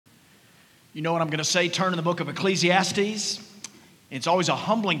You know what I'm going to say? Turn to the book of Ecclesiastes. It's always a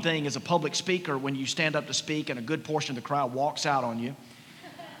humbling thing as a public speaker when you stand up to speak and a good portion of the crowd walks out on you.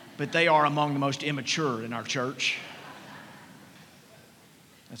 But they are among the most immature in our church.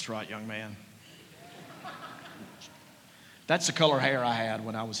 That's right, young man. That's the color hair I had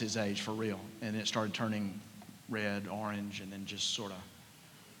when I was his age, for real. And it started turning red, orange, and then just sort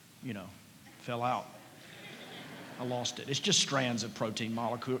of, fell out. I lost it. It's just strands of protein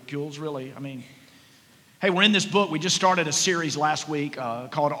molecules, really. Hey, we're in this book. We just started a series last week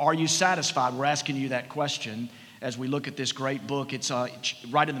called Are You Satisfied? We're asking you that question as we look at this great book. It's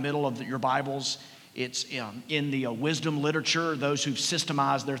right in the middle of your Bibles. It's in the wisdom literature. Those who've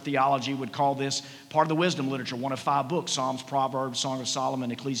systemized their theology would call this part of the wisdom literature, one of 5 books: Psalms, Proverbs, Song of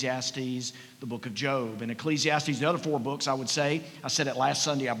Solomon, Ecclesiastes, the book of Job. And Ecclesiastes, the other 4 books, I would say, I said it last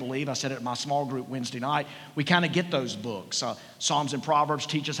Sunday, I believe. I said it at my small group Wednesday night. We kind of get those books. Psalms and Proverbs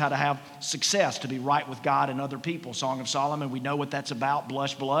teach us how to have success, to be right with God and other people. Song of Solomon, we know what that's about.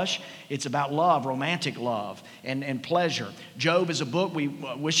 Blush, blush. It's about love, romantic love, and pleasure. Job is a book we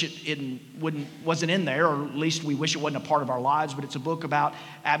wish it wasn't in there, or at least we wish it wasn't a part of our lives, but it's a book about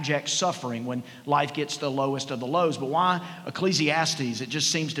abject suffering when life gets the lowest of the lows. But why Ecclesiastes? It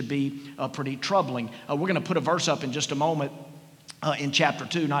just seems to be pretty troubling. We're going to put a verse up in just a moment in chapter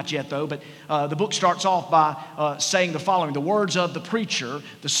 2, not yet though, but the book starts off by saying the following: the words of the preacher,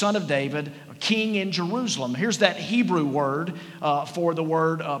 the son of David, king in Jerusalem. Here's that Hebrew word for the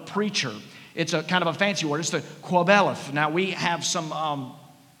word preacher. It's a kind of a fancy word. It's the quabeleth. Now we have some,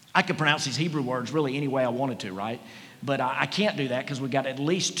 I could pronounce these Hebrew words really any way I wanted to, right? But I can't do that because we've got at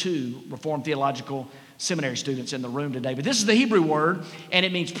least 2 Reformed Theological Seminary students in the room today. But this is the Hebrew word, and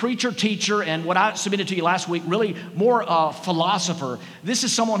it means preacher, teacher, and what I submitted to you last week, really more philosopher. This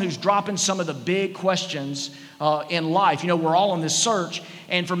is someone who's dropping some of the big questions in life. We're all on this search,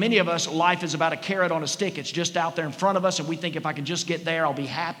 and for many of us, life is about a carrot on a stick. It's just out there in front of us, and we think if I can just get there, I'll be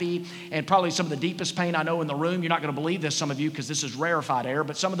happy. And probably some of the deepest pain I know in the room, you're not going to believe this, some of you, because this is rarefied air,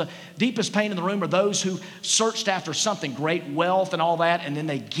 but some of the deepest pain in the room are those who searched after something, great wealth and all that, and then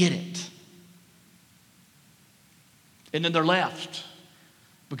they get it. And then they're left.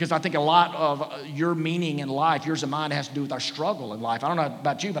 Because I think a lot of your meaning in life, yours and mine, has to do with our struggle in life. I don't know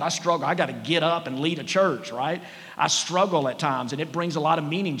about you, but I struggle. I got to get up and lead a church, right? I struggle at times, and it brings a lot of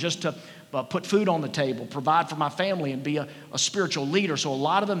meaning just to put food on the table, provide for my family, and be a spiritual leader. So a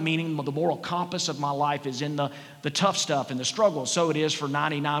lot of the meaning, the moral compass of my life is in the tough stuff and the struggle. So it is for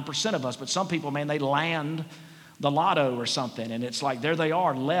 99% of us. But some people, man, they land the lotto or something, and it's like there they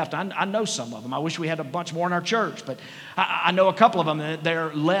are left. I know some of them. I wish we had a bunch more in our church, but I know a couple of them that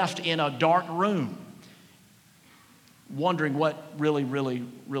they're left in a dark room wondering what really, really,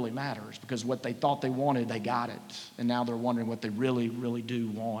 really matters, because what they thought they wanted, they got it, and now they're wondering what they really, really do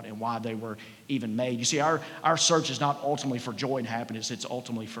want and why they were even made. You see, our search is not ultimately for joy and happiness. It's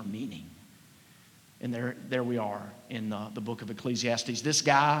ultimately for meaning. And there we are in the book of Ecclesiastes. This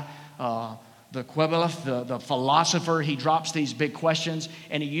guy, the Quebeleth, the philosopher, he drops these big questions,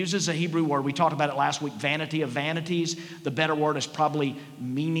 and he uses a Hebrew word. We talked about it last week, vanity of vanities. The better word is probably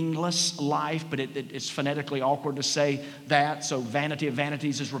meaningless life, but it's phonetically awkward to say that. So vanity of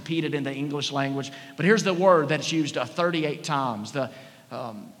vanities is repeated in the English language. But here's the word that's used 38 times, the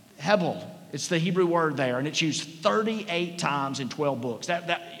hebel. It's the Hebrew word there, and it's used 38 times in 12 books.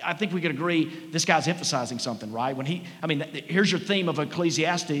 I think we could agree this guy's emphasizing something, right? Here's your theme of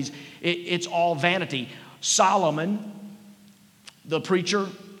Ecclesiastes. It's all vanity. Solomon, the preacher,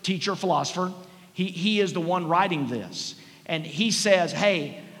 teacher, philosopher, he is the one writing this. And he says,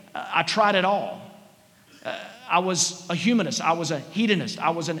 hey, I tried it all. I was a humanist. I was a hedonist.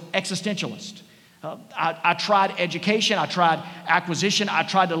 I was an existentialist. I tried education, I tried acquisition, I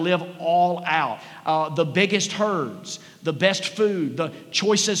tried to live all out. The biggest herds, the best food, the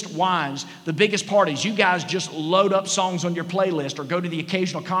choicest wines, the biggest parties. You guys just load up songs on your playlist or go to the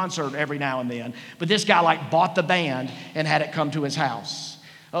occasional concert every now and then. But this guy bought the band and had it come to his house.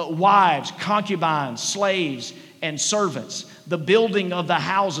 Wives, concubines, slaves, and servants. The building of the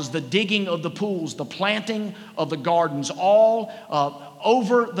houses, the digging of the pools, the planting of the gardens, all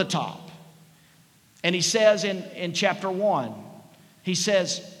over the top. And he says in chapter 1, he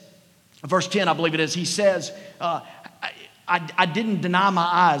says, verse 10, I believe it is, he says, I didn't deny my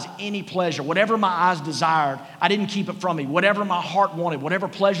eyes any pleasure. Whatever my eyes desired, I didn't keep it from me. Whatever my heart wanted, whatever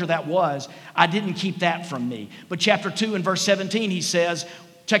pleasure that was, I didn't keep that from me. But chapter 2 and verse 17, he says,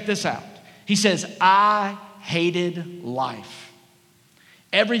 check this out. He says, I hated life.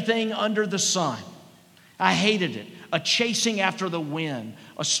 Everything under the sun. I hated it. A chasing after the wind,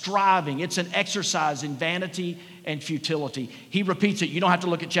 a striving. It's an exercise in vanity and futility. He repeats it. You don't have to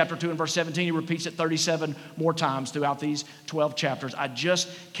look at chapter 2 and verse 17. He repeats it 37 more times throughout these 12 chapters. I just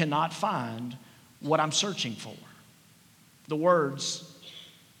cannot find what I'm searching for. The words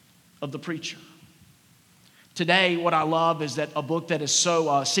of the preacher. Today, what I love is that a book that is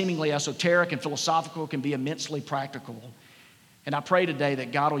so seemingly esoteric and philosophical can be immensely practical. And I pray today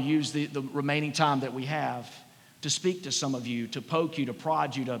that God will use the remaining time that we have to speak to some of you, to poke you, to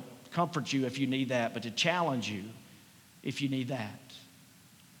prod you, to comfort you if you need that, but to challenge you if you need that.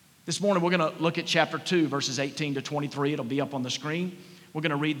 This morning, we're going to look at chapter 2, verses 18 to 23. It'll be up on the screen. We're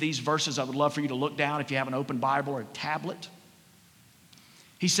going to read these verses. I would love for you to look down if you have an open Bible or a tablet.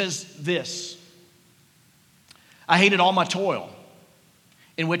 He says this, I hated all my toil,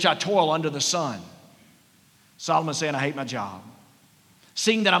 in which I toil under the sun. Solomon saying, I hate my job.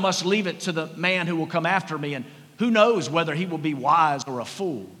 Seeing that I must leave it to the man who will come after me, and who knows whether he will be wise or a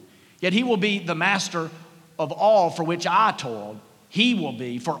fool. Yet he will be the master of all for which I toiled. He will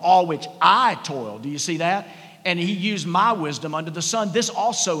be for all which I toiled. Do you see that? And he used my wisdom under the sun. This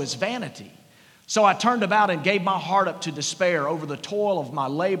also is vanity. So I turned about and gave my heart up to despair over the toil of my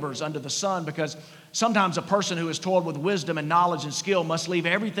labors under the sun, because sometimes a person who has toiled with wisdom and knowledge and skill must leave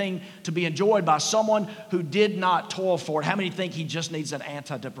everything to be enjoyed by someone who did not toil for it. How many think he just needs an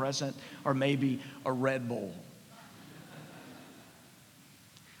antidepressant or maybe a Red Bull?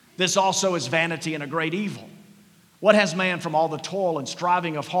 This also is vanity and a great evil. What has man from all the toil and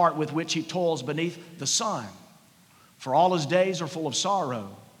striving of heart with which he toils beneath the sun? For all his days are full of sorrow,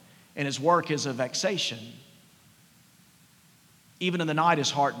 and his work is a vexation. Even in the night his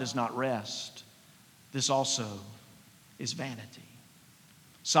heart does not rest. This also is vanity.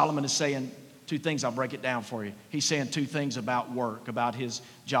 Solomon is saying two things. I'll break it down for you. He's saying two things about work, about his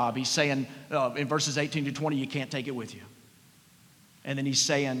job. He's saying in verses 18 to 20, you can't take it with you. And then he's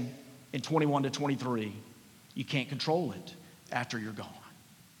saying in 21 to 23, you can't control it after you're gone.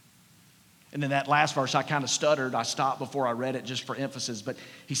 And then that last verse, I kind of stuttered. I stopped before I read it just for emphasis. But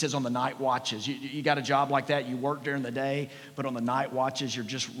he says on the night watches, you got a job like that, you work during the day, but on the night watches, you're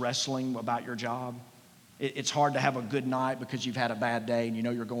just wrestling about your job. It's hard to have a good night because you've had a bad day and you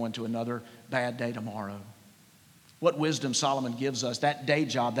know you're going to another bad day tomorrow. What wisdom Solomon gives us, that day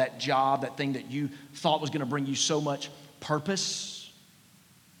job, that thing that you thought was going to bring you so much purpose,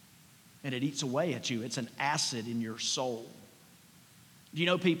 and it eats away at you. It's an acid in your soul. Do you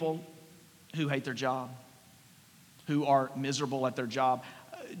know people who hate their job, who are miserable at their job?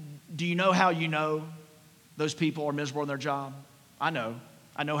 Do you know how you know those people are miserable in their job? I know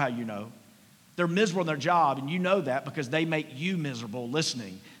how you know. They're miserable in their job, and you know that because they make you miserable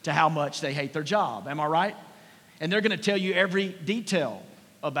listening to how much they hate their job. Am I right? And they're going to tell you every detail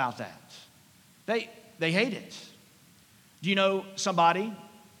about that. They hate it. Do you know somebody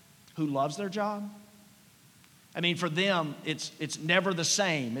who loves their job? I mean, for them, it's never the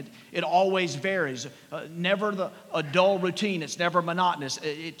same. It always varies. Never a dull routine. It's never monotonous.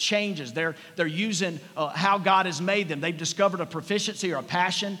 It changes. They're using how God has made them. They've discovered a proficiency or a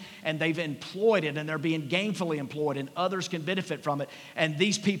passion, and they've employed it, and they're being gainfully employed, and others can benefit from it. And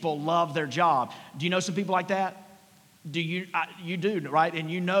these people love their job. Do you know some people like that? You do, right? And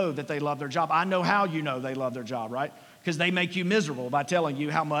you know that they love their job. I know how you know they love their job, right? Because they make you miserable by telling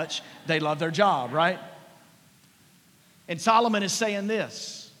you how much they love their job, right? And Solomon is saying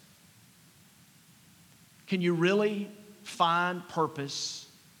this. Can you really find purpose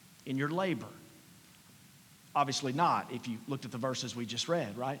in your labor? Obviously not, if you looked at the verses we just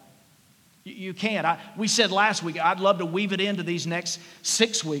read, right? You can't. We said last week, I'd love to weave it into these next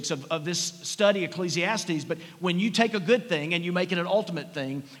 6 weeks of this study, Ecclesiastes, but when you take a good thing and you make it an ultimate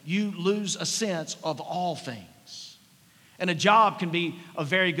thing, you lose a sense of all things. And a job can be a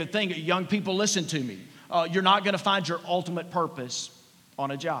very good thing. Young people, listen to me. You're not going to find your ultimate purpose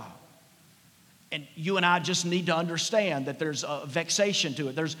on a job. And you and I just need to understand that there's a vexation to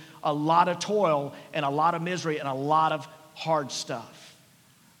it. There's a lot of toil and a lot of misery and a lot of hard stuff.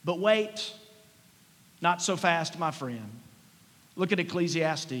 But wait, not so fast, my friend. Look at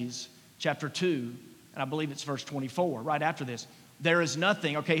Ecclesiastes chapter 2, and I believe it's verse 24, right after this. There is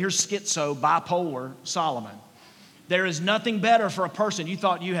nothing, okay, here's schizo, bipolar Solomon. There is nothing better for a person. You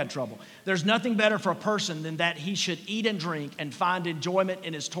thought you had trouble. There's nothing better for a person than that he should eat and drink and find enjoyment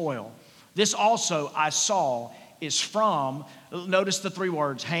in his toil. This also I saw is from, notice the three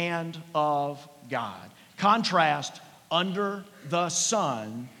words, hand of God. Contrast under the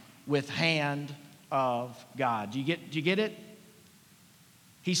sun with hand of God. Do you get it?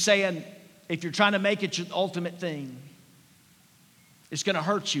 He's saying if you're trying to make it your ultimate thing, It's going to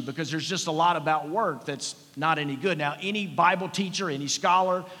hurt you because there's just a lot about work that's not any good. Now, any Bible teacher, any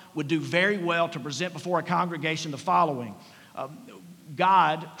scholar would do very well to present before a congregation the following.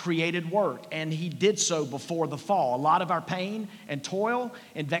 God created work, and he did so before the fall. A lot of our pain and toil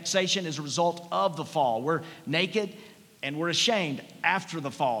and vexation is a result of the fall. We're naked and we're ashamed after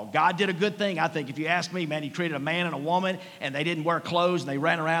the fall. God did a good thing, I think. If you ask me, man, he created a man and a woman, and they didn't wear clothes, and they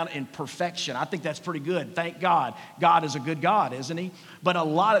ran around in perfection. I think that's pretty good. Thank God. God is a good God, isn't he? But a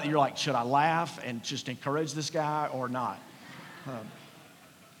lot of you're like, should I laugh and just encourage this guy or not?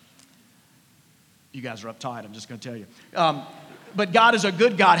 You guys are uptight, I'm just going to tell you. But God is a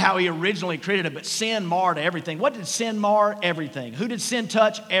good God, how he originally created it, but sin marred everything. What did sin mar? Everything. Who did sin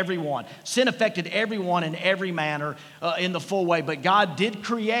touch? Everyone. Sin affected everyone in every manner in the full way, but God did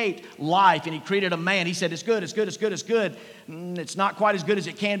create life, and he created a man. He said, it's good, it's good, it's good, it's good. It's not quite as good as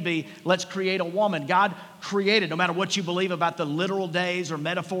it can be. Let's create a woman. God created, no matter what you believe about the literal days or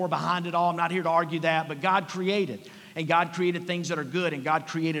metaphor behind it all, I'm not here to argue that, but God created, and God created things that are good, and God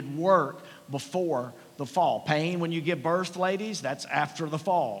created work before the fall. Pain when you give birth, ladies, that's after the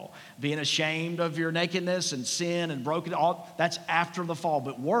fall. Being ashamed of your nakedness and sin and broken, all that's after the fall.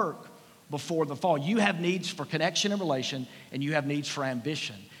 But work before the fall. You have needs for connection and relation, and you have needs for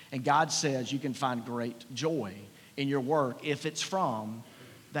ambition. And God says you can find great joy in your work if it's from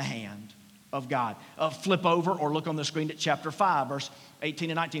the hand of God. Flip over or look on the screen at chapter 5, verse 18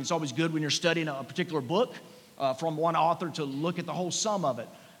 and 19. It's always good when you're studying a particular book from one author to look at the whole sum of it.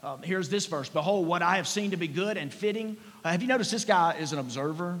 Here's this verse. Behold, what I have seen to be good and fitting. Have you noticed this guy is an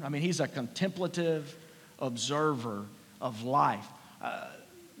observer? I mean, he's a contemplative observer of life.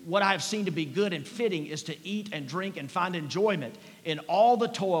 What I have seen to be good and fitting is to eat and drink and find enjoyment in all the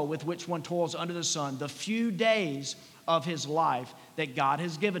toil with which one toils under the sun, the few days of his life that God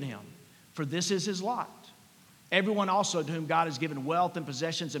has given him. For this is his lot. Everyone also to whom God has given wealth and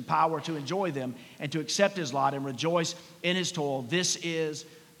possessions and power to enjoy them and to accept his lot and rejoice in his toil, this is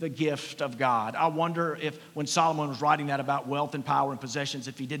the gift of God. I wonder if when Solomon was writing that about wealth and power and possessions,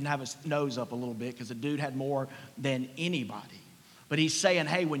 if he didn't have his nose up a little bit, because the dude had more than anybody. But he's saying,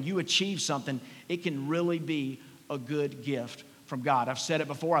 hey, when you achieve something, it can really be a good gift from God. I've said it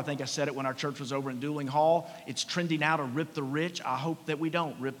before. I think I said it when our church was over in Dooling Hall. It's trending now to rip the rich. I hope that we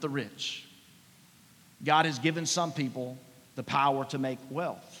don't rip the rich. God has given some people the power to make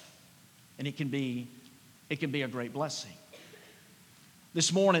wealth, and it can be a great blessing.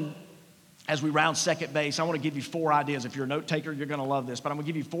 This morning, as we round second base, I want to give you 4 ideas. If you're a note taker, you're going to love this. But I'm going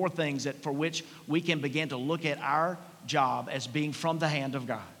to give you 4 things for which we can begin to look at our job as being from the hand of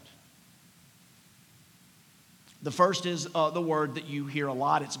God. The first is the word that you hear a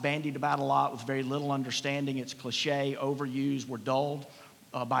lot. It's bandied about a lot with very little understanding. It's cliche, overused. We're dulled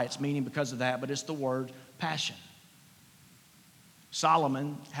by its meaning because of that. But it's the word passion.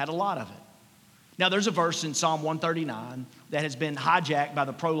 Solomon had a lot of it. Now, there's a verse in Psalm 139 that has been hijacked by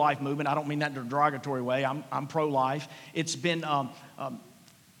the pro-life movement. I don't mean that in a derogatory way. I'm pro-life. It's been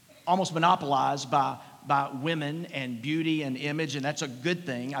almost monopolized by women and beauty and image, and that's a good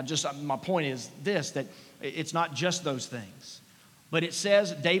thing. My point is this, that it's not just those things. But it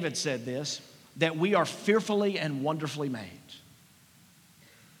says, David said this, that we are fearfully and wonderfully made.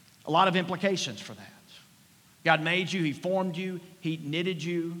 A lot of implications for that. God made you, he formed you, he knitted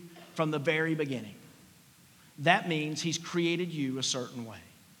you from the very beginning. That means he's created you a certain way.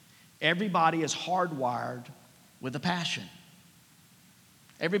 Everybody is hardwired with a passion.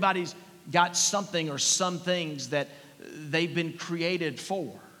 Everybody's got something or some things that they've been created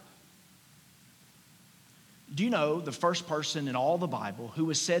for. Do you know the first person in all the Bible who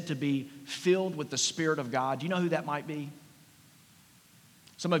is said to be filled with the Spirit of God? Do you know who that might be?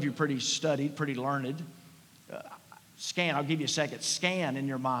 Some of you are pretty studied, pretty learned. I'll give you a second. Scan in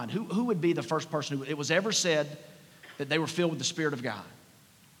your mind. Who would be the first person who it was ever said that they were filled with the Spirit of God?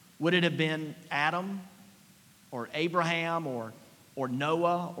 Would it have been Adam or Abraham or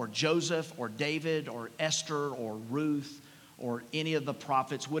Noah or Joseph or David or Esther or Ruth or any of the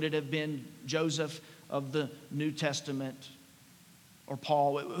prophets? Would it have been Joseph of the New Testament or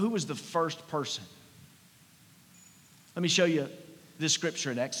Paul? Who was the first person? Let me show you this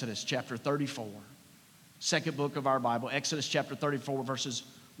scripture in Exodus chapter 34. Second book of our Bible, Exodus chapter 34, verses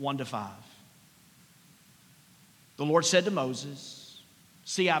 1 to 5. The Lord said to Moses,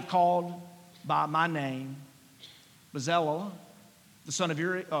 see, I've called by my name Bezalel, the son of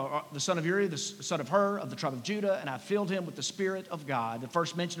Uri, the son of Hur, of the tribe of Judah, and I filled him with the Spirit of God. The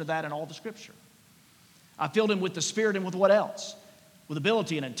first mention of that in all the Scripture. I filled him with the Spirit and with what else? With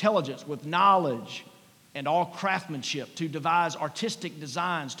ability and intelligence, with knowledge, and all craftsmanship, to devise artistic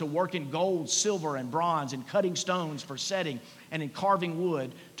designs, to work in gold, silver, and bronze, in cutting stones for setting, and in carving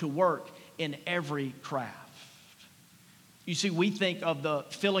wood, to work in every craft. You see, we think of the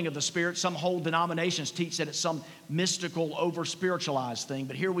filling of the Spirit. Some whole denominations teach that it's some mystical, over-spiritualized thing.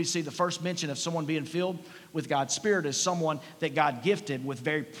 But here we see the first mention of someone being filled with God's Spirit as someone that God gifted with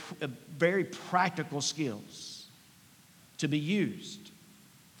very practical skills to be used.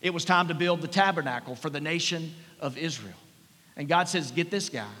 It was time to build the tabernacle for the nation of Israel. And God says, get this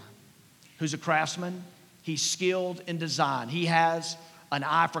guy who's a craftsman. He's skilled in design. He has an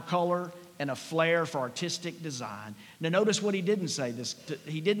eye for color and a flair for artistic design. Now notice what he didn't say.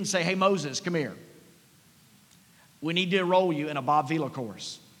 He didn't say, hey, Moses, come here. We need to enroll you in a Bob Vila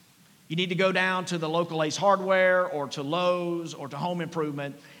course. You need to go down to the local Ace Hardware or to Lowe's or to Home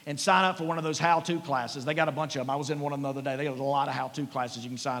Improvement and sign up for one of those how-to classes. They got a bunch of them. I was in one of them the other day. They got a lot of how-to classes you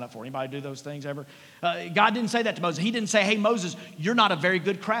can sign up for. Anybody do those things ever? God didn't say that to Moses. He didn't say, hey, Moses, you're not a very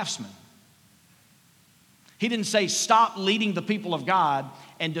good craftsman. He didn't say, stop leading the people of God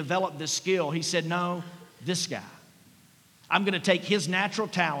and develop this skill. He said, no, this guy. I'm going to take his natural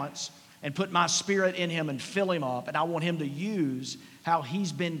talents and put my Spirit in him and fill him up, and I want him to use how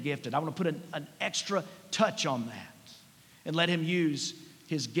he's been gifted. I want to put an extra touch on that and let him use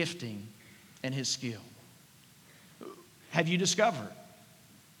his gifting and his skill. Have you discovered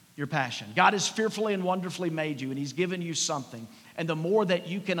your passion? God has fearfully and wonderfully made you, and he's given you something. And the more that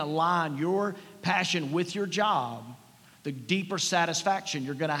you can align your passion with your job, the deeper satisfaction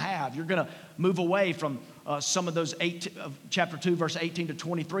you're going to have. You're going to move away from some of those chapter 2, verse 18 to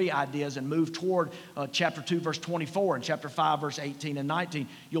 23 ideas and move toward chapter 2, verse 24 and chapter 5, verse 18 and 19.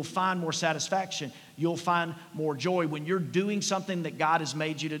 You'll find more satisfaction. You'll find more joy when you're doing something that God has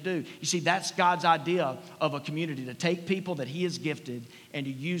made you to do. You see, that's God's idea of a community, to take people that he has gifted and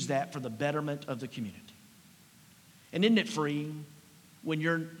to use that for the betterment of the community. And isn't it freeing when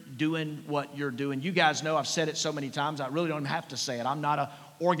you're doing what you're doing? You guys know I've said it so many times, I really don't have to say it. I'm not an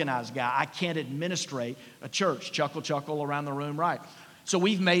organized guy. I can't administrate a church. Chuckle, chuckle around the room, right? So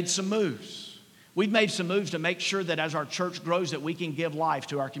we've made some moves. We've made some moves to make sure that as our church grows that we can give life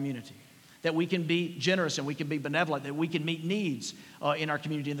to our community, that we can be generous and we can be benevolent, that we can meet needs in our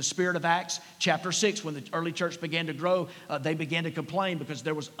community. In the spirit of Acts chapter 6, when the early church began to grow, they began to complain because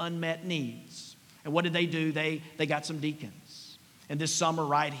there was unmet needs. And what did they do? They got some deacons. And this summer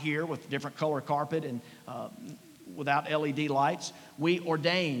right here with different color carpet and without LED lights, we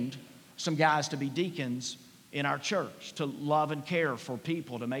ordained some guys to be deacons in our church to love and care for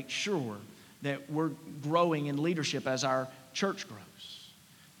people, to make sure that we're growing in leadership as our church grows.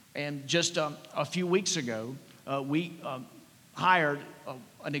 And just a few weeks ago, we hired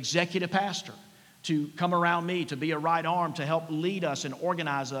an executive pastor to come around me, to be a right arm, to help lead us and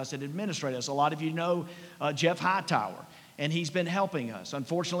organize us and administrate us. A lot of you know Jeff Hightower, and he's been helping us.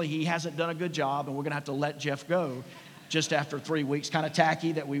 Unfortunately, he hasn't done a good job, and we're going to have to let Jeff go just after 3 weeks. Kind of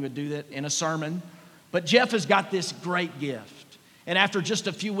tacky that we would do that in a sermon. But Jeff has got this great gift. And after just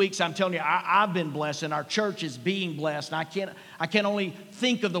a few weeks, I'm telling you, I've been blessed, and our church is being blessed. And I can only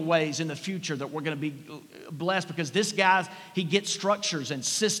think of the ways in the future that we're going to be blessed, because this guy, he gets structures and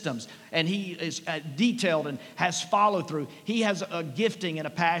systems, and he is detailed and has follow through. He has a gifting and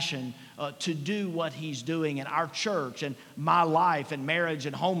a passion to do what he's doing. And our church and my life and marriage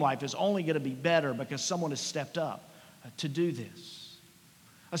and home life is only going to be better because someone has stepped up to do this.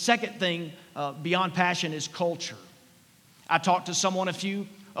 A second thing beyond passion is culture. I talked to someone a few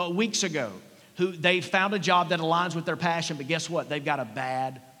weeks ago who they found a job that aligns with their passion, but guess what? They've got a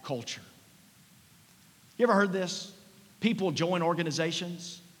bad culture. You ever heard this? People join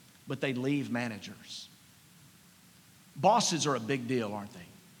organizations, but they leave managers. Bosses are a big deal, aren't they?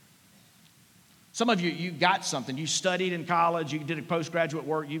 Some of you got something. You studied in college, you did a postgraduate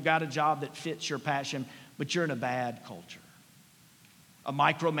work, you've got a job that fits your passion, but you're in a bad culture. A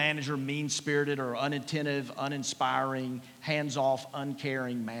micromanager, mean-spirited or unattentive, uninspiring, hands-off,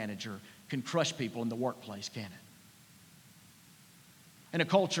 uncaring manager can crush people in the workplace, can't it? And a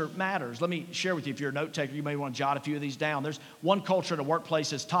culture matters. Let me share with you, if you're a note taker, you may want to jot a few of these down. There's one culture in a workplace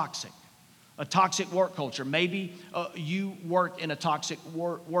that's toxic, a toxic work culture. Maybe you work in a toxic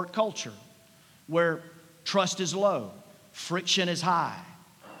work culture where trust is low, friction is high,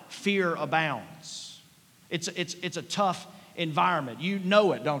 fear abounds. It's a tough environment. You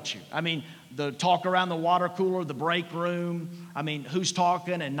know it, don't you? I mean, the talk around the water cooler, the break room, I mean, who's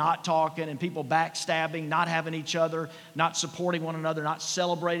talking and not talking, and people backstabbing, not having each other, not supporting one another, not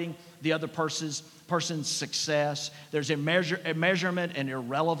celebrating the other person's success. There's a measurement and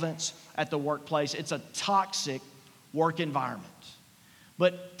irrelevance at the workplace. It's a toxic work environment.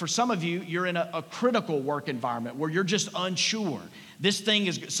 But for some of you, you're in a critical work environment where you're just unsure.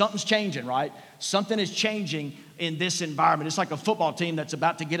 Something's changing, right? Something is changing in this environment. It's like a football team that's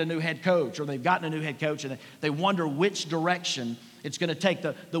about to get a new head coach, or they've gotten a new head coach, and they wonder which direction it's going to take.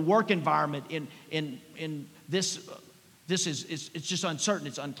 The work environment in this it's just uncertain.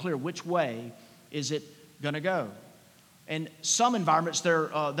 It's unclear. Which way is it going to go? And some environments,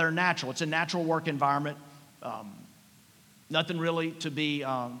 they're natural. It's a natural work environment. Nothing really to be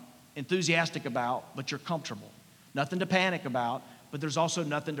enthusiastic about, but you're comfortable. Nothing to panic about, but there's also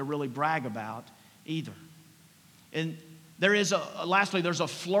nothing to really brag about either. And lastly, there's a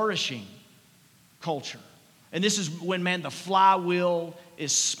flourishing culture. And this is when, man, the flywheel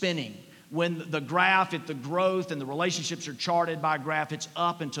is spinning. When the graph, if the growth and the relationships are charted by a graph, it's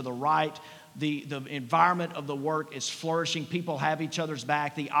up and to the right. The environment of the work is flourishing. People have each other's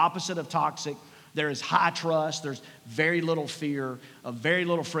back. The opposite of toxic, there is high trust. There's very little fear, very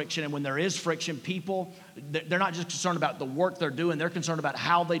little friction. And when there is friction, people, they're not just concerned about the work they're doing. They're concerned about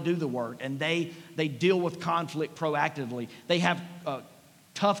how they do the work. And they deal with conflict proactively. They have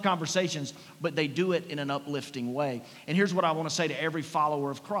tough conversations, but they do it in an uplifting way. And here's what I want to say to every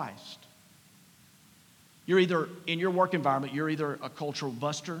follower of Christ. You're either, in your work environment, you're either a cultural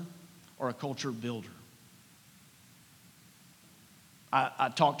buster or a culture builder.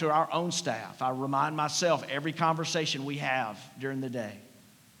 I talk to our own staff. I remind myself every conversation we have during the day.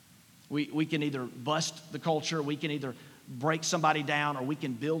 We can either bust the culture, we can either break somebody down, or we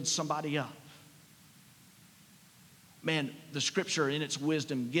can build somebody up. Man, the Scripture in its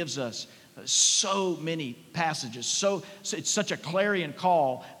wisdom gives us so many passages. So it's such a clarion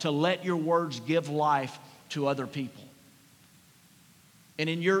call to let your words give life to other people. And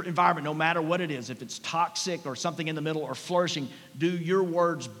in your environment, no matter what it is, if it's toxic or something in the middle or flourishing, do your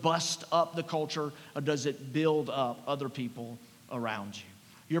words bust up the culture, or does it build up other people around you?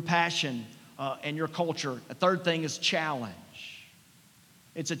 Your passion and your culture. A third thing is challenge.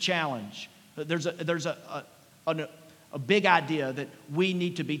 It's a challenge. There's a big idea that we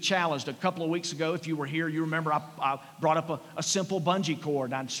need to be challenged. A couple of weeks ago, if you were here, you remember I brought up a simple bungee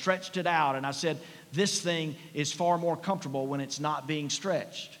cord, and I stretched it out, and I said, this thing is far more comfortable when it's not being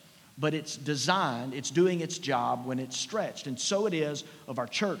stretched. But it's designed, it's doing its job when it's stretched. And so it is of our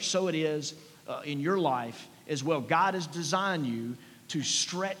church, so it is in your life as well. God has designed you to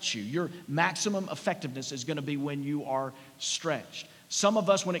stretch you. Your maximum effectiveness is going to be when you are stretched. Some of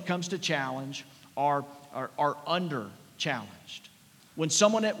us, when it comes to challenge, are under challenged. When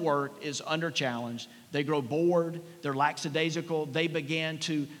someone at work is under challenged, they grow bored, they're lackadaisical, they begin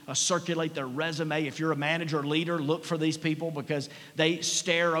to circulate their resume. If you're a manager or leader, look for these people because they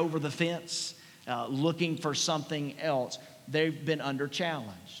stare over the fence looking for something else. They've been under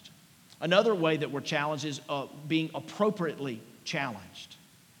challenged. Another way that we're challenged is being appropriately challenged.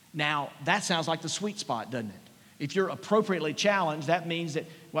 Now, that sounds like the sweet spot, doesn't it? If you're appropriately challenged, that means that,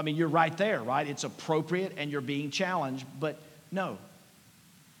 you're right there, right? It's appropriate and you're being challenged, but no.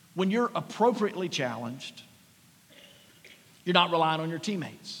 When you're appropriately challenged, you're not relying on your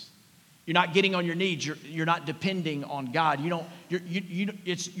teammates. You're not getting on your knees. You're not depending on God.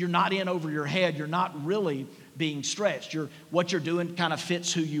 You're not in over your head. You're not really being stretched. What you're doing kind of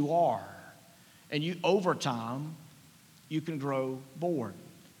fits who you are. And over time, you can grow bored.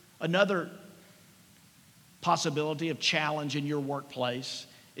 Another possibility of challenge in your workplace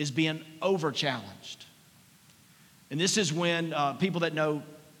is being over-challenged. And this is when people that know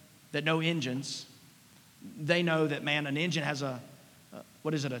engines, they know that, man, an engine has a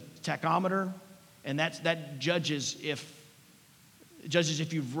tachometer, and that judges if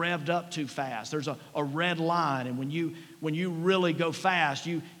you've revved up too fast. There's a red line, and when you really go fast,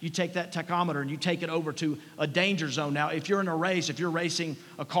 you take that tachometer and you take it over to a danger zone. Now, if you're in a race, if you're racing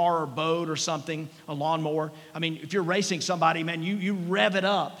a car or boat or something, a lawnmower, if you're racing somebody, man, you rev it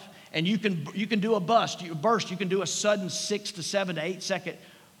up, and you can do a burst. You can do a sudden 6 to 7 to 8 second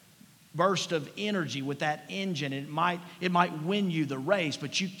burst of energy with that engine. It might win you the race,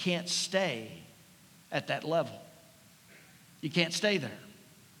 but you can't stay at that level. You can't stay there.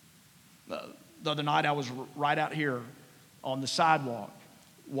 The other night I was right out here on the sidewalk,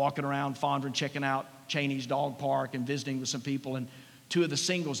 walking around Fondren, checking out Cheney's Dog Park and visiting with some people. And two of the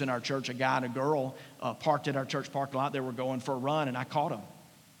singles in our church, a guy and a girl, parked at our church parking lot. They were going for a run, and I caught them.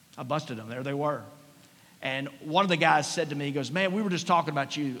 I busted them. There they were. And one of the guys said to me, he goes, man, we were just talking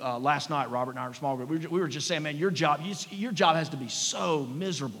about you last night, Robert and I, our small group. We were just saying, man, your job has to be so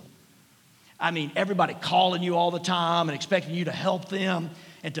miserable. Everybody calling you all the time and expecting you to help them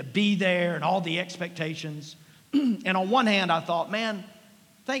and to be there and all the expectations. And on one hand, I thought, man,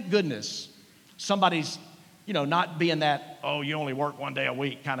 thank goodness somebody's not being that, oh, you only work one day a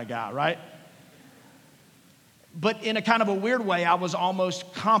week kind of guy, right? But in a kind of a weird way, I was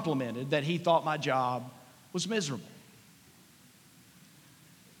almost complimented that he thought my job was miserable.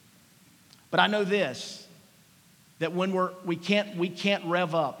 But I know this, that when we can't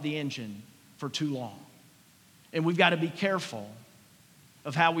rev up the engine for too long. And we've got to be careful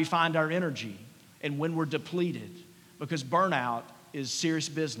of how we find our energy and when we're depleted, because burnout is serious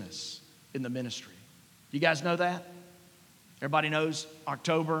business in the ministry. You guys know that? Everybody knows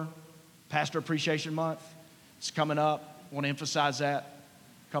October, Pastor Appreciation Month. It's coming up. I want to emphasize that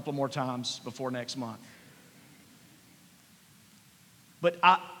a couple more times before next month. But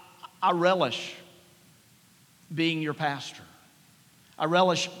I relish being your pastor. I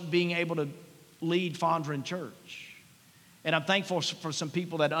relish being able to lead Fondren Church. And I'm thankful for some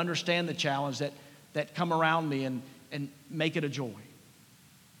people that understand the challenge, that come around me and make it a joy.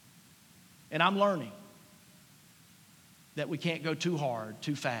 And I'm learning that we can't go too hard,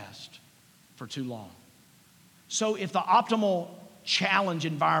 too fast, for too long. So if the optimal challenge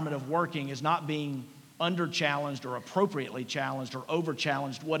environment of working is not being under-challenged or appropriately challenged or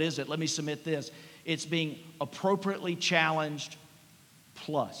over-challenged, what is it? Let me submit this. It's being appropriately challenged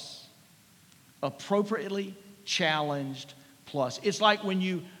plus. Appropriately challenged plus. It's like when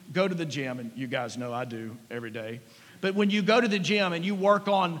you go to the gym, and you guys know I do every day, but when you go to the gym and you work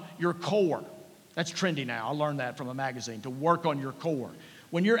on your core, that's trendy now. I learned that from a magazine, to work on your core.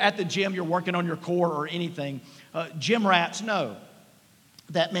 When you're at the gym, you're working on your core or anything. Gym rats know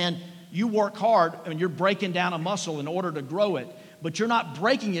that, man, you work hard and you're breaking down a muscle in order to grow it, but you're not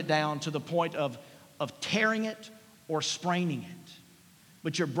breaking it down to the point of tearing it or spraining it.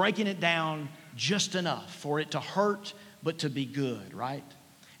 But you're breaking it down just enough for it to hurt, but to be good, right?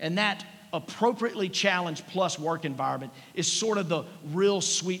 And that appropriately challenged plus work environment is sort of the real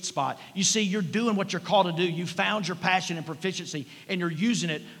sweet spot. You see, you're doing what you're called to do. You found your passion and proficiency, and you're using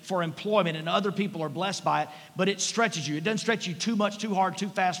it for employment, and other people are blessed by it, but it stretches you. It doesn't stretch you too much, too hard, too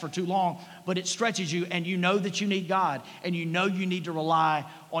fast, for too long, but it stretches you, and you know that you need God, and you know you need to rely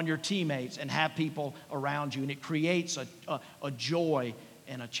on your teammates and have people around you, and it creates a joy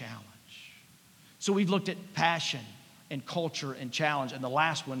and a challenge. So we've looked at passion and culture and challenge. And the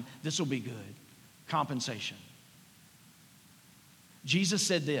last one, this will be good, compensation. Jesus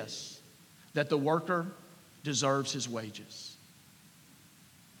said this, that the worker deserves his wages.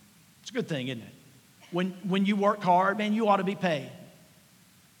 It's a good thing, isn't it? When you work hard, man, you ought to be paid.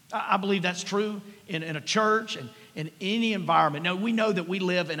 I believe that's true in a church and in any environment. Now, we know that we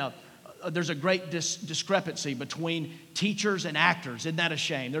live in there's a great discrepancy between teachers and actors. Isn't that a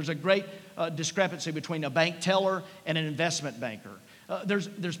shame? There's a great discrepancy between a bank teller and an investment banker.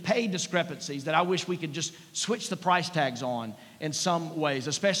 There's pay discrepancies that I wish we could just switch the price tags on in some ways,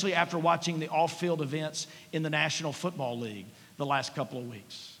 especially after watching the off-field events in the National Football League the last couple of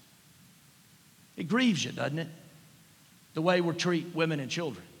weeks. It grieves you, doesn't it? The way we treat women and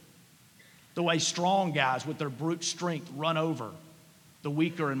children. The way strong guys with their brute strength run over the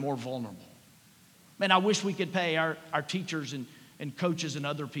weaker and more vulnerable. Man, I wish we could pay our teachers and coaches and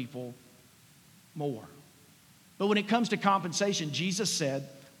other people more. But when it comes to compensation, Jesus said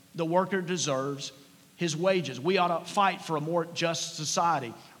the worker deserves his wages. We ought to fight for a more just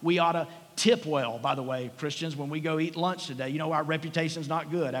society. We ought to tip well, by the way, Christians, when we go eat lunch today. You know, our reputation's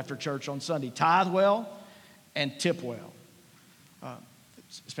not good after church on Sunday. Tithe well and tip well,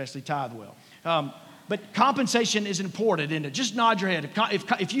 especially tithe well. But compensation is important, isn't it? Just nod your head.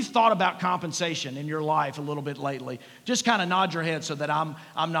 If you thought about compensation in your life a little bit lately, just kind of nod your head so that I'm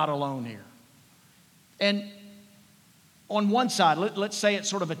not alone here. And on one side, let's say it's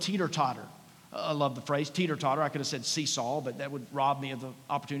sort of a teeter-totter. I love the phrase teeter-totter. I could have said seesaw, but that would rob me of the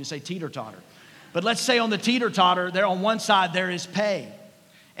opportunity to say teeter-totter. But let's say on the teeter-totter, there on one side there is pay,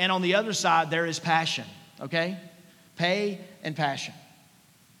 and on the other side there is passion, okay? Pay and passion.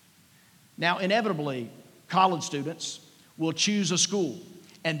 Now, inevitably, college students will choose a school,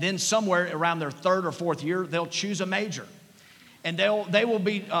 and then somewhere around their third or fourth year, they'll choose a major, and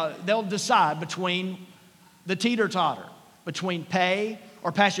they'll decide between the teeter-totter, between pay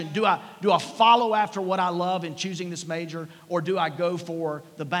or passion. Do I follow after what I love in choosing this major, or do I go for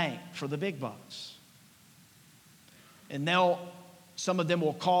the bank, for the big bucks? And some of them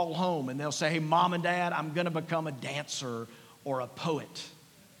will call home and they'll say, "Hey, Mom and Dad, I'm going to become a dancer or a poet."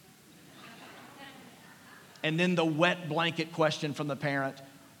 And then the wet blanket question from the parent,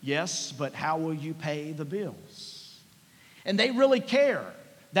 "Yes, but how will you pay the bills?" And they really care.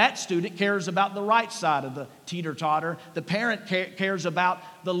 That student cares about the right side of the teeter-totter. The parent cares about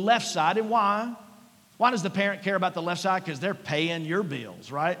the left side. And why? Why does the parent care about the left side? Because they're paying your bills,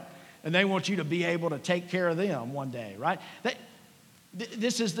 right? And they want you to be able to take care of them one day, right?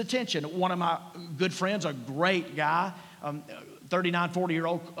 This is the tension. One of my good friends, a great guy, 39,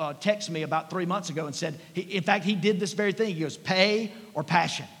 40-year-old, texted me about 3 months ago and said, in fact, he did this very thing. He goes, pay or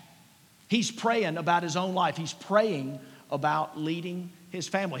passion. He's praying about his own life. He's praying about leading his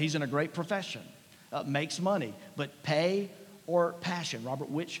family. He's in a great profession, makes money, but pay or passion. Robert,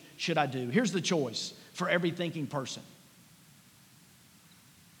 which should I do? Here's the choice for every thinking person.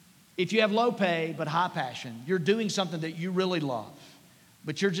 If you have low pay but high passion, you're doing something that you really love,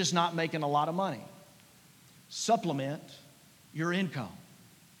 but you're just not making a lot of money. Supplement your income.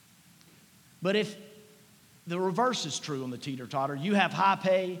 But if the reverse is true on the teeter-totter, you have high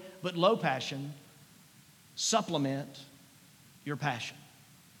pay but low passion, supplement your passion.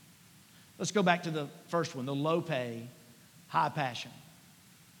 Let's go back to the first one, the low pay, high passion.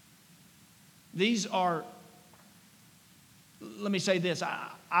 These are, let me say this,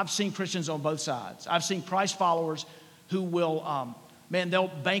 I've seen Christians on both sides. I've seen Christ followers who will,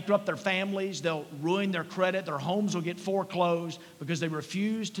 they'll bankrupt their families, they'll ruin their credit, their homes will get foreclosed because they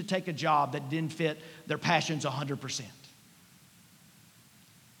refuse to take a job that didn't fit their passions 100%.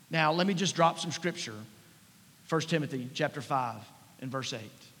 Now, let me just drop some scripture. 1 Timothy chapter 5 and verse 8.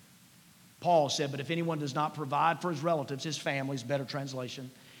 Paul said, but if anyone does not provide for his relatives, his families, better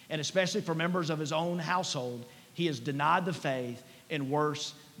translation, and especially for members of his own household, he has denied the faith and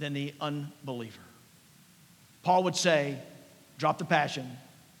worse than the unbeliever. Paul would say, drop the passion,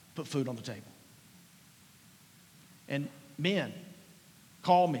 put food on the table. And men,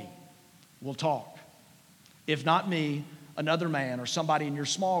 call me, we'll talk. If not me, another man or somebody in your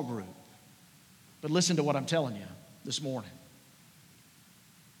small group. But listen to what I'm telling you this morning.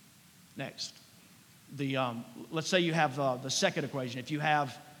 Next, let's say you have the second equation. If you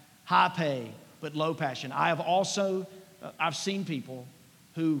have high pay but low passion, I've seen people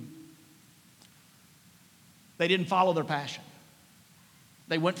who they didn't follow their passion.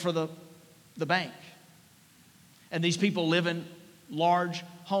 They went for the bank. And these people live in large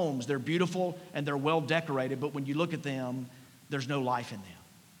homes. They're beautiful and they're well decorated, but when you look at them, there's no life in them.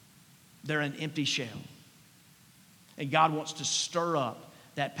 They're an empty shell. And God wants to stir up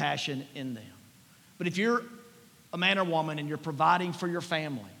that passion in them. But if you're a man or woman and you're providing for your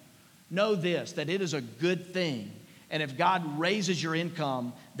family, know this, that it is a good thing. And if God raises your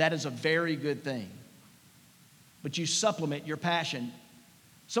income, that is a very good thing. But you supplement your passion.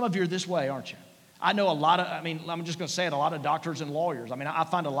 Some of you are this way, aren't you? I know I'm just going to say it, a lot of doctors and lawyers. I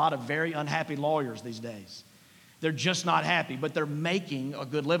find a lot of very unhappy lawyers these days. They're just not happy, but they're making a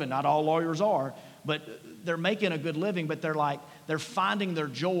good living. Not all lawyers are, but they're making a good living, but they're finding their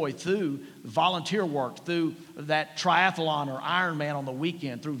joy through volunteer work, through that triathlon or Ironman on the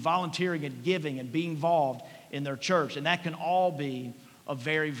weekend, through volunteering and giving and being involved in their church. And that can all be a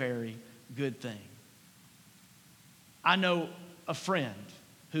very, very good thing. I know a friend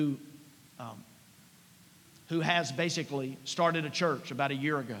who has basically started a church about a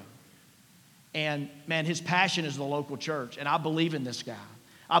year ago. And man, his passion is the local church. And I believe in this guy.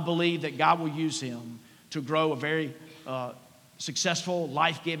 I believe that God will use him to grow a very successful,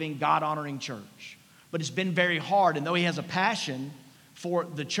 life-giving, God-honoring church. But it's been very hard. And though he has a passion for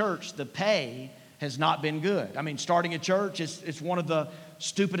the church, the pay has not been good. Starting a church it's one of the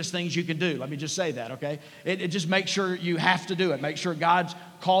stupidest things you can do. Let me just say that, okay? It just makes sure you have to do it. Make sure God's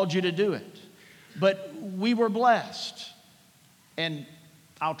called you to do it. But we were blessed. And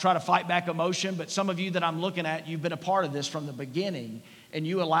I'll try to fight back emotion, but some of you that I'm looking at, you've been a part of this from the beginning, and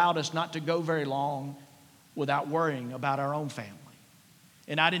you allowed us not to go very long without worrying about our own family.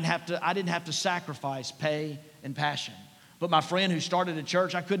 And I didn't have to sacrifice pay and passion. But my friend who started a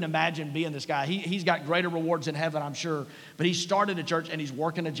church, I couldn't imagine being this guy. He's got greater rewards in heaven, I'm sure. But he started a church and he's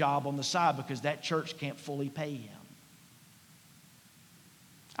working a job on the side because that church can't fully pay him.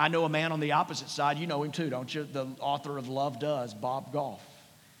 I know a man on the opposite side. You know him too, don't you? The author of Love Does, Bob Goff.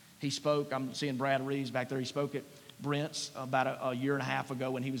 He spoke, I'm seeing Brad Reeves back there. He spoke at Brent's about a year and a half ago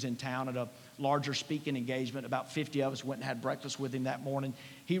when he was in town at a larger speaking engagement. About 50 of us went and had breakfast with him that morning.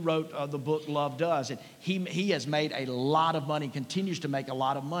 He wrote the book Love Does, and he has made a lot of money, continues to make a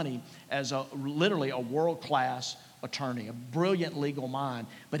lot of money as literally a world-class attorney, a brilliant legal mind,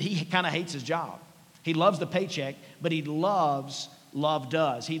 but he kind of hates his job. He loves the paycheck, but he loves Love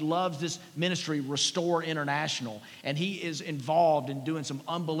Does. He loves this ministry, Restore International, and he is involved in doing some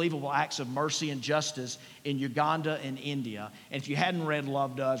unbelievable acts of mercy and justice in Uganda and India. And if you hadn't read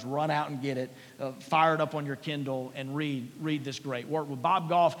Love Does, run out and get it, fire it up on your Kindle and read this great work. Well, Bob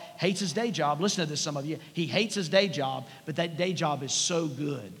Goff hates his day job. Listen to this, some of you. He hates his day job, but that day job is so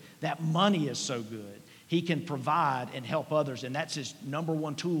good. That money is so good. He can provide and help others, and that's his number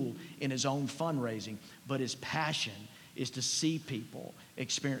one tool in his own fundraising. But his passion is to see people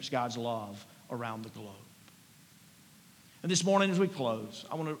experience God's love around the globe. And this morning as we close,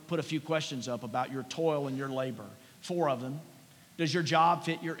 I want to put a few questions up about your toil and your labor. 4 of them. Does your job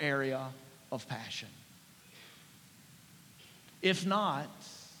fit your area of passion? If not,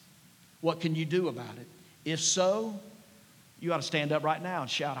 what can you do about it? If so, you ought to stand up right now and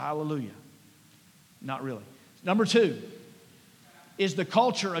shout hallelujah. Not really. Number 2, is the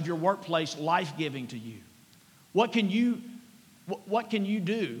culture of your workplace life-giving to you? What can you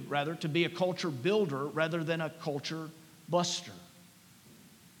do, rather, to be a culture builder rather than a culture buster?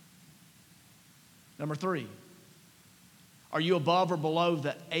 Number 3, are you above or below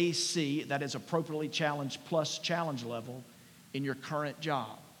the AC, that is appropriately challenged plus challenge level, in your current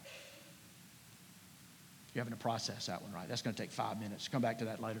job? You're having to process that one, right? That's going to take 5 minutes. Come back to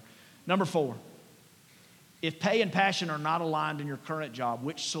that later. Number 4, if pay and passion are not aligned in your current job,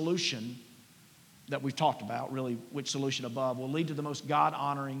 which solution that we've talked about, really which solution above, will lead to the most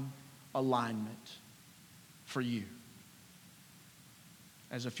God-honoring alignment for you?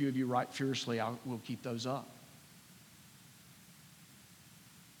 As a few of you write furiously, we'll keep those up.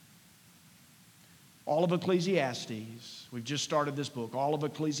 All of Ecclesiastes, we've just started this book, all of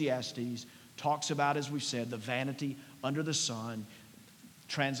Ecclesiastes talks about, as we've said, the vanity under the sun,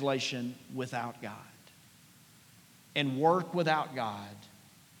 translation, without God. And work without God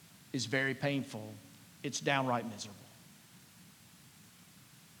is very painful. It's downright miserable.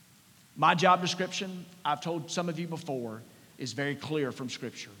 My job description, I've told some of you before, is very clear from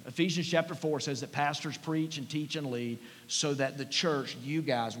Scripture. Ephesians chapter 4 says that pastors preach and teach and lead so that the church, you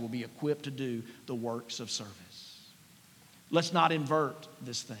guys, will be equipped to do the works of service. Let's not invert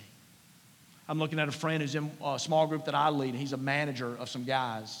this thing. I'm looking at a friend who's in a small group that I lead. He's a manager of some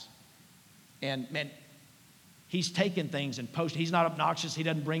guys. And man, he's taken things and posted. He's not obnoxious. He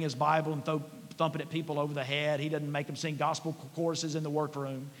doesn't bring his Bible and thump it at people over the head. He doesn't make them sing gospel choruses in the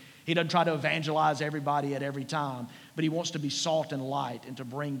workroom. He doesn't try to evangelize everybody at every time. But he wants to be salt and light and to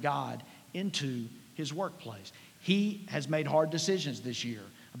bring God into his workplace. He has made hard decisions this year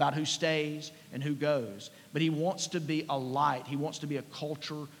about who stays and who goes. But he wants to be a light. He wants to be a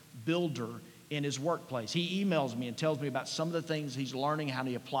culture builder in his workplace. He emails me and tells me about some of the things he's learning, how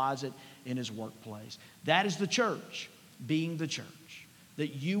he applies it in his workplace. That is the church being the church.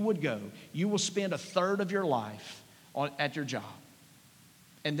 That you would go. You will spend a third of your life at your job.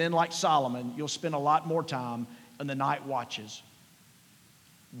 And then, like Solomon, you'll spend a lot more time in the night watches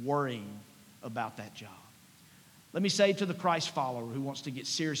worrying about that job. Let me say to the Christ follower who wants to get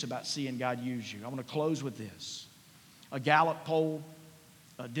serious about seeing God use you, I want to close with this. A Gallup poll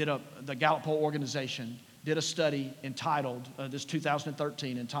the Gallup poll organization did a study entitled, this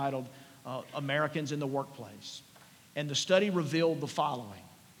 2013, entitled Americans in the Workplace. And the study revealed the following,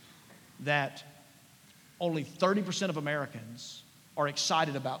 that only 30% of Americans are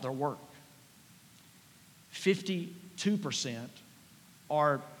excited about their work. 52%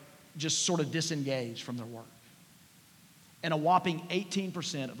 are just sort of disengaged from their work. And a whopping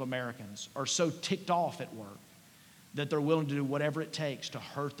 18% of Americans are so ticked off at work that they're willing to do whatever it takes to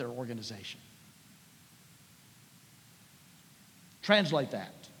hurt their organization. Translate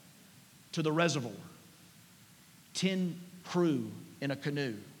that to the reservoir. 10 crew in a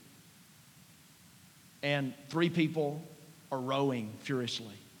canoe, and 3 people are rowing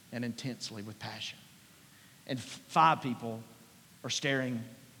furiously and intensely with passion. And 5 people are staring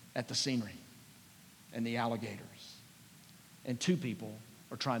at the scenery and the alligators. And 2 people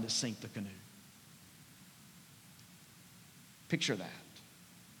are trying to sink the canoe. Picture that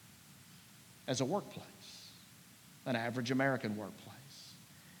as a workplace, an average American workplace.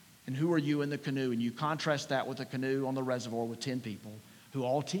 And who are you in the canoe? And you contrast that with a canoe on the reservoir with 10 people who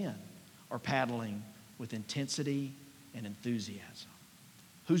all 10 are paddling with intensity and enthusiasm.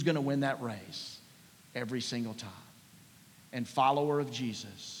 Who's going to win that race every single time? And follower of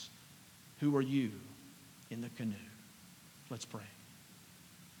Jesus, who are you in the canoe? Let's pray.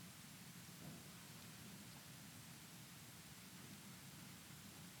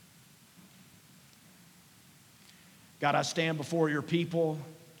 God, I stand before your people,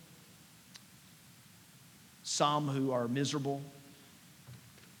 some who are miserable,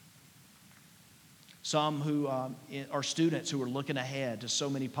 some who are students who are looking ahead to so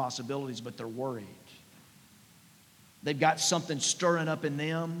many possibilities, but they're worried. They've got something stirring up in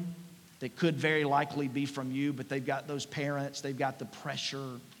them that could very likely be from you, but they've got those parents, they've got the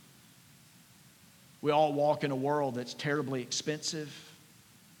pressure. We all walk in a world that's terribly expensive,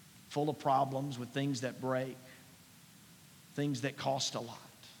 full of problems, with things that break, things that cost a lot.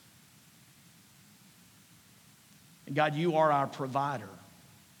 And God, you are our provider.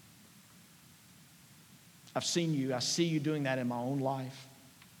 I've seen you. I see you doing that in my own life,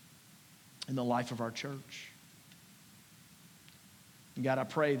 in the life of our church. And God, I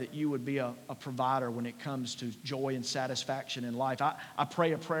pray that you would be a provider when it comes to joy and satisfaction in life. I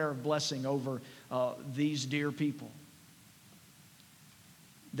pray a prayer of blessing over these dear people.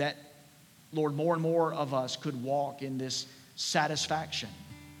 That, Lord, more and more of us could walk in this satisfaction.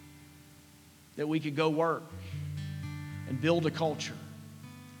 That we could go work and build a culture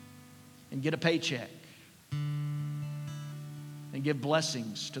and get a paycheck and give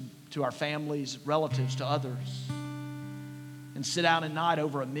blessings to our families, relatives, to others, and sit down at night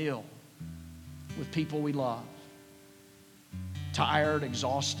over a meal with people we love. Tired,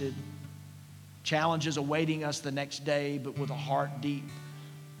 exhausted, challenges awaiting us the next day, but with a heart deep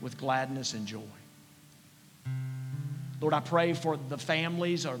with gladness and joy. Lord, I pray for the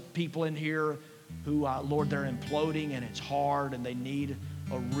families or people in here who, Lord, they're imploding and it's hard and they need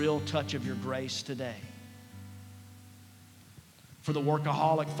a real touch of your grace today. For the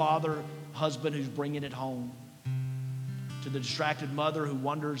workaholic father, husband who's bringing it home. To the distracted mother who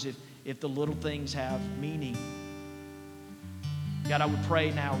wonders if the little things have meaning. God, I would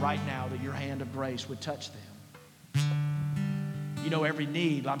pray now, right now, that your hand of grace would touch them. You know every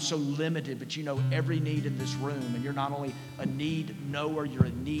need. I'm so limited, but you know every need in this room. And you're not only a need knower, you're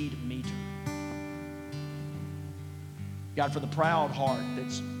a need meter. God, for the proud heart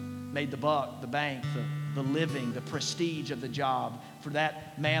that's made the buck, the bank, the living, the prestige of the job, for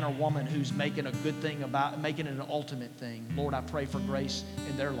that man or woman who's making a good thing about, making it an ultimate thing. Lord, I pray for grace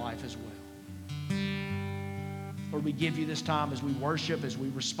in their life as well. Lord, we give you this time as we worship, as we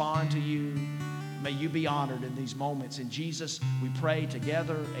respond to you. May you be honored in these moments. In Jesus, we pray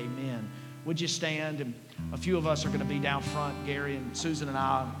together. Amen. Would you stand? And a few of us are going to be down front, Gary and Susan and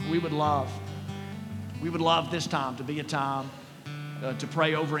I. We would love this time to be a time to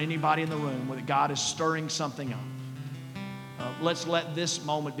pray over anybody in the room where God is stirring something up. Let's let this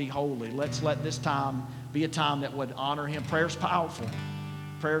moment be holy. Let's let this time be a time that would honor him. Prayer's powerful.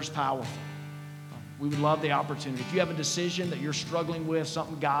 Prayer's powerful. We would love the opportunity. If you have a decision that you're struggling with,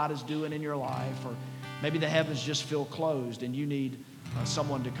 something God is doing in your life, or maybe the heavens just feel closed and you need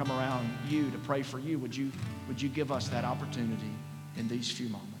someone to come around you to pray for you, would you give us that opportunity in these few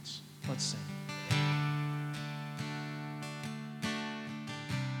moments? Let's sing.